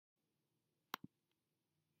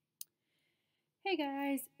Hey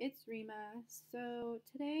guys, it's Rima. So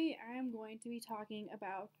today I am going to be talking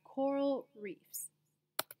about coral reefs.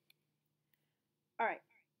 Alright,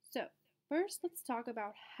 so first let's talk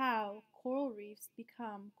about how coral reefs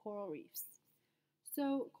become coral reefs.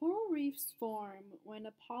 So coral reefs form when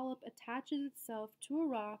a polyp attaches itself to a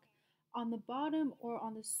rock on the bottom or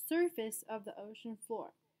on the surface of the ocean floor.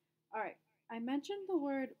 Alright, I mentioned the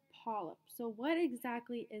word polyp, so what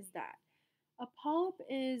exactly is that? A polyp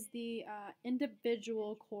is the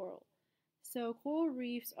individual coral. So coral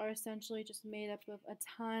reefs are essentially just made up of a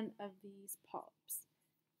ton of these polyps.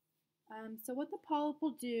 So what the polyp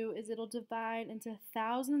will do is it'll divide into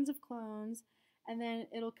thousands of clones, and then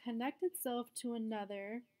it'll connect itself to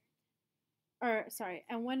another,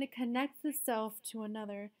 and when it connects itself to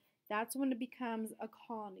another, that's when it becomes a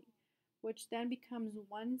colony, which then becomes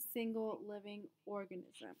one single living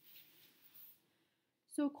organism.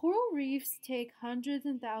 So coral reefs take hundreds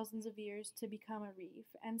and thousands of years to become a reef,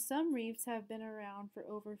 and some reefs have been around for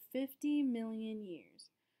over 50 million years.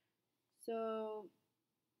 So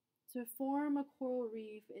to form a coral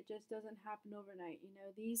reef, it just doesn't happen overnight. You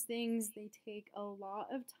know, these things they take a lot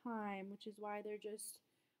of time, which is why they're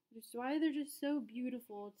just so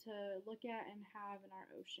beautiful to look at and have in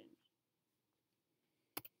our ocean.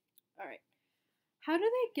 All right. How do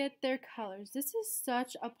they get their colors? This is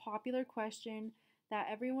such a popular question that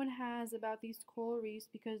everyone has about these coral reefs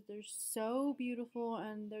because they're so beautiful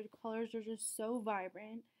and their colors are just so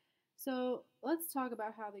vibrant. So let's talk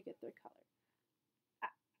about how they get their color.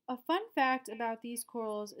 A fun fact about these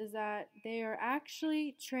corals is that they are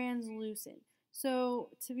actually translucent.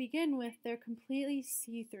 So to begin with, they're completely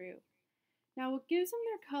see-through. Now what gives them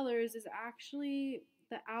their colors is actually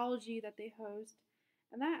the algae that they host,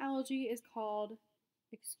 and that algae is called,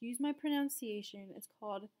 excuse my pronunciation, it's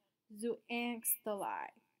called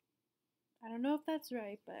zooxanthellae. I don't know if that's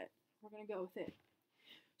right, but we're going to go with it.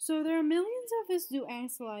 So there are millions of this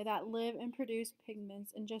zooxanthellae that live and produce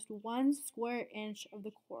pigments in just 1 square inch of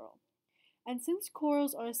the coral. And since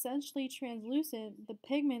corals are essentially translucent, the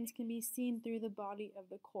pigments can be seen through the body of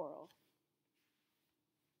the coral.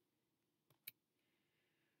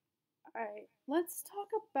 Alright, let's talk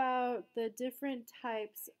about the different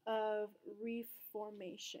types of reef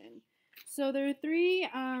formation. So there are three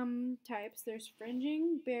types. There's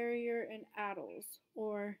fringing, barrier, and atolls,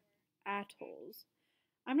 or atolls.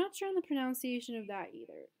 I'm not sure on the pronunciation of that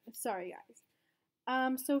either. Sorry,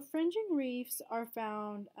 guys. So fringing reefs are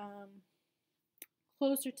found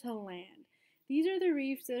closer to land. These are the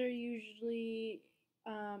reefs that are usually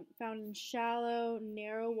found in shallow,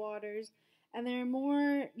 narrow waters, and they're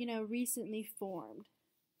more, recently formed.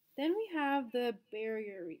 Then we have the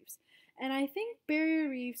barrier reefs. And I think barrier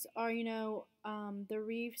reefs are, the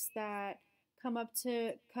reefs that come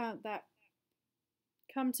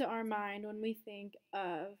to our mind when we think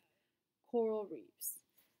of coral reefs.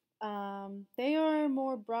 They are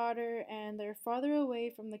more broader and they're farther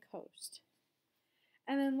away from the coast.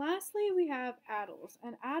 And then lastly, we have atolls.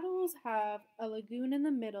 And atolls have a lagoon in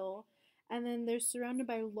the middle, and then they're surrounded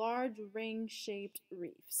by large ring-shaped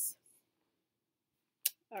reefs.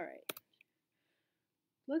 All right.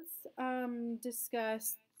 Let's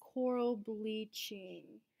discuss coral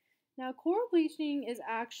bleaching. Now, coral bleaching is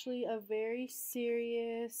actually a very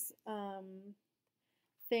serious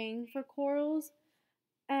thing for corals,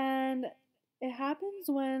 and it happens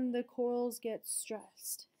when the corals get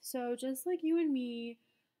stressed. So just like you and me,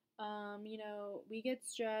 we get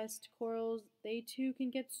stressed. Corals, they too can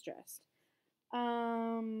get stressed.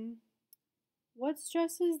 What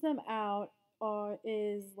stresses them out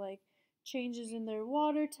is like changes in their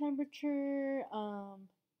water temperature,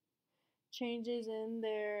 changes in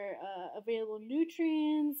their available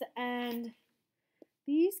nutrients, and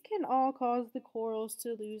these can all cause the corals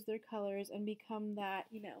to lose their colors and become that,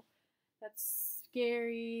 that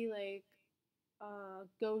scary, like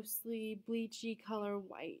ghostly, bleachy color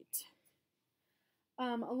white.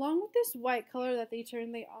 Along with this white color that they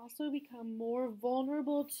turn, they also become more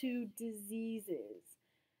vulnerable to diseases.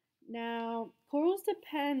 Now, corals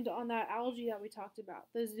depend on that algae that we talked about,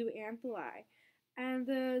 the zooxanthellae. And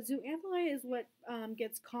the zooxanthellae is what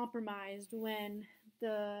gets compromised when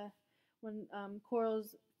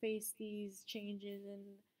corals face these changes in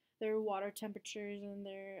their water temperatures and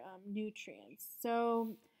their nutrients.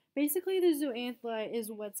 So basically, the zooxanthellae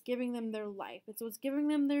is what's giving them their life. It's what's giving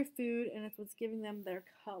them their food, and it's what's giving them their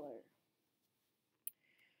color.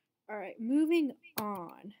 All right, moving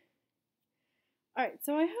on. All right,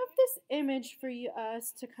 so I have this image for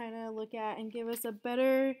us to kind of look at and give us a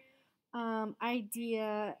better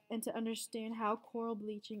idea and to understand how coral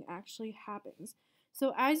bleaching actually happens.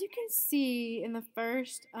 So as you can see in the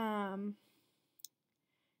first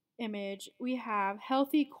image, we have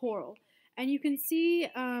healthy coral. And you can see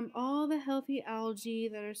all the healthy algae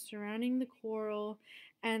that are surrounding the coral.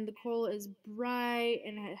 And the coral is bright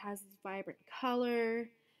and it has this vibrant color.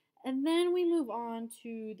 And then we move on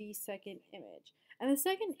to the second image. And the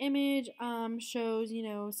second image shows,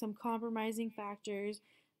 some compromising factors.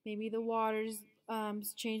 Maybe the water's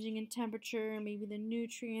changing in temperature, maybe the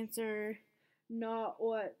nutrients are not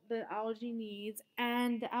what the algae needs,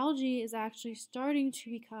 and the algae is actually starting to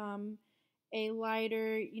become a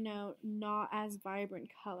lighter, not as vibrant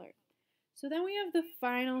color. So then we have the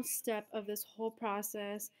final step of this whole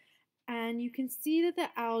process, and you can see that the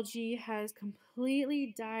algae has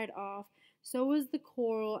completely died off. So is the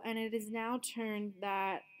coral, and it is now turned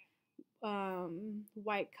that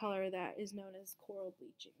white color that is known as coral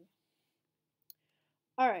bleaching.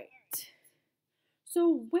 All right.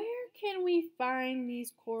 So where can we find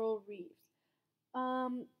these coral reefs?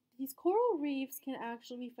 These coral reefs can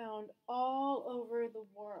actually be found all over the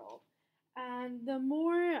world. And the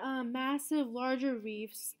more massive, larger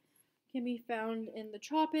reefs can be found in the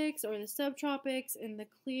tropics or the subtropics, in the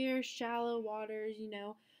clear, shallow waters,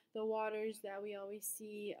 the waters that we always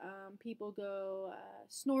see people go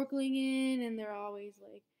snorkeling in, and they're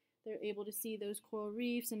able to see those coral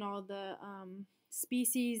reefs and all the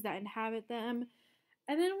species that inhabit them.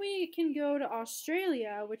 And then we can go to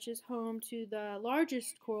Australia, which is home to the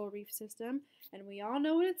largest coral reef system, and we all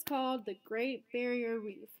know what it's called, the Great Barrier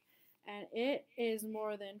Reef. And it is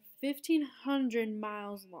more than 1,500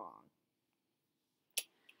 miles long.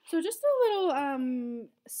 So just a little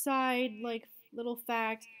little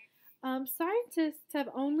fact, scientists have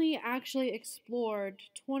only actually explored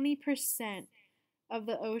 20% of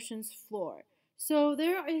the ocean's floor. So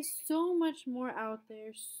there is so much more out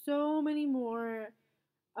there, so much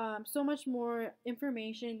more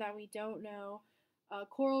information that we don't know,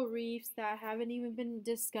 coral reefs that haven't even been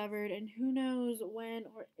discovered, and who knows when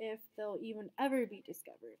or if they'll even ever be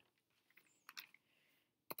discovered.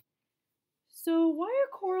 So why are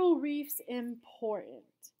coral reefs important?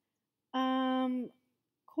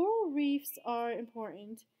 Coral reefs are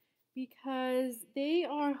important because they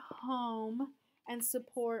are home and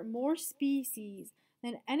support more species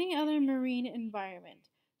than any other marine environment.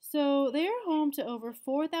 So they are home to over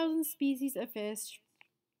 4,000 species of fish,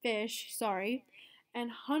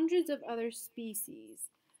 and hundreds of other species.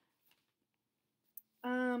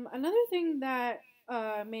 Another thing that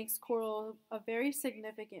makes coral a very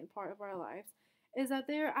significant part of our lives is that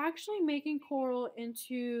they are actually making coral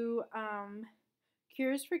into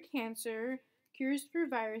cures for cancer, cures for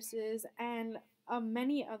viruses, and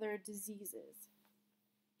many other diseases.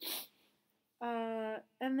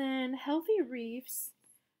 And then healthy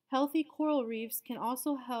coral reefs can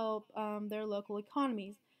also help their local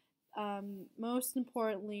economies, most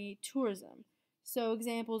importantly, tourism. So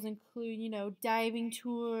examples include, diving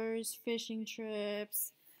tours, fishing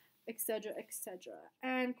trips, etc., etc.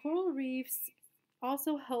 And coral reefs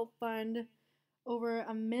also help fund over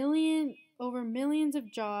millions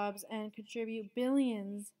of jobs and contribute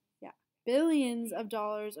billions of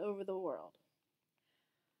dollars over the world.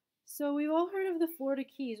 So we've all heard of the Florida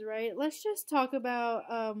Keys, right? Let's just talk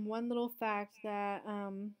about one little fact that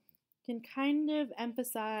can kind of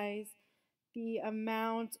emphasize the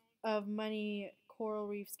amount of money coral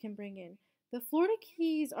reefs can bring in. The Florida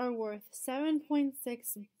Keys are worth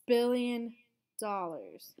 $7.6 billion.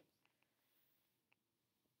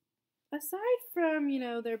 Aside from,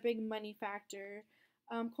 their big money factor,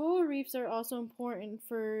 coral reefs are also important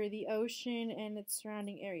for the ocean and its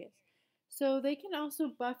surrounding areas. So they can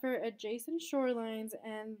also buffer adjacent shorelines,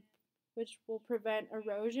 and which will prevent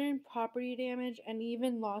erosion, property damage, and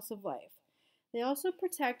even loss of life. They also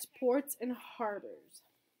protect ports and harbors.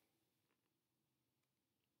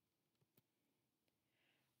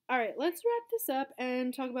 All right, let's wrap this up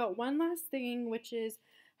and talk about one last thing, which is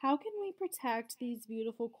how can we protect these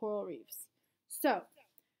beautiful coral reefs? So,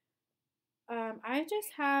 I just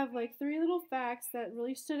have like 3 little facts that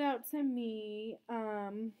really stood out to me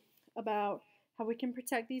about how we can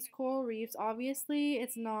protect these coral reefs. Obviously,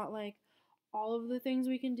 it's not like all of the things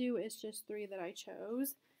we can do, it's just 3 that I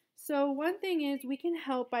chose. So one thing is we can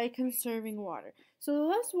help by conserving water. So the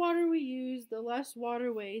less water we use, the less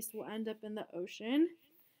water waste will end up in the ocean.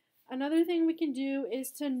 Another thing we can do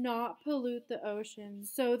is to not pollute the ocean.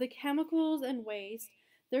 So the chemicals and waste,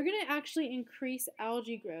 they're going to actually increase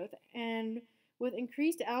algae growth. And with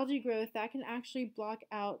increased algae growth, that can actually block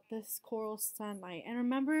out this coral sunlight. And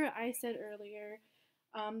remember I said earlier,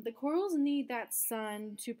 the corals need that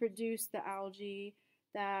sun to produce the algae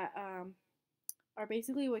that are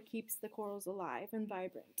basically what keeps the corals alive and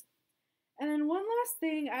vibrant. And then one last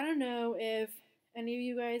thing, I don't know if any of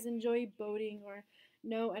you guys enjoy boating or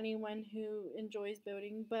know anyone who enjoys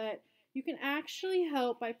boating, but you can actually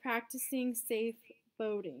help by practicing safe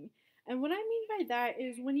boating. And what I mean by that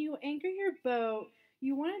is when you anchor your boat,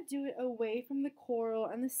 you want to do it away from the coral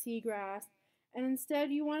and the seagrass, and instead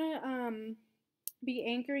you want to be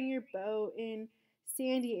anchoring your boat in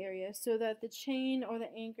sandy areas so that the chain or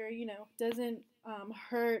the anchor, doesn't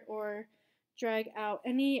hurt or drag out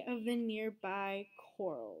any of the nearby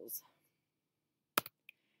corals.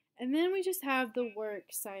 And then we just have the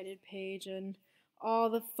works cited page and all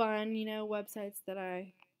the fun, websites that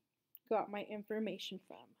I got my information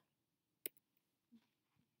from.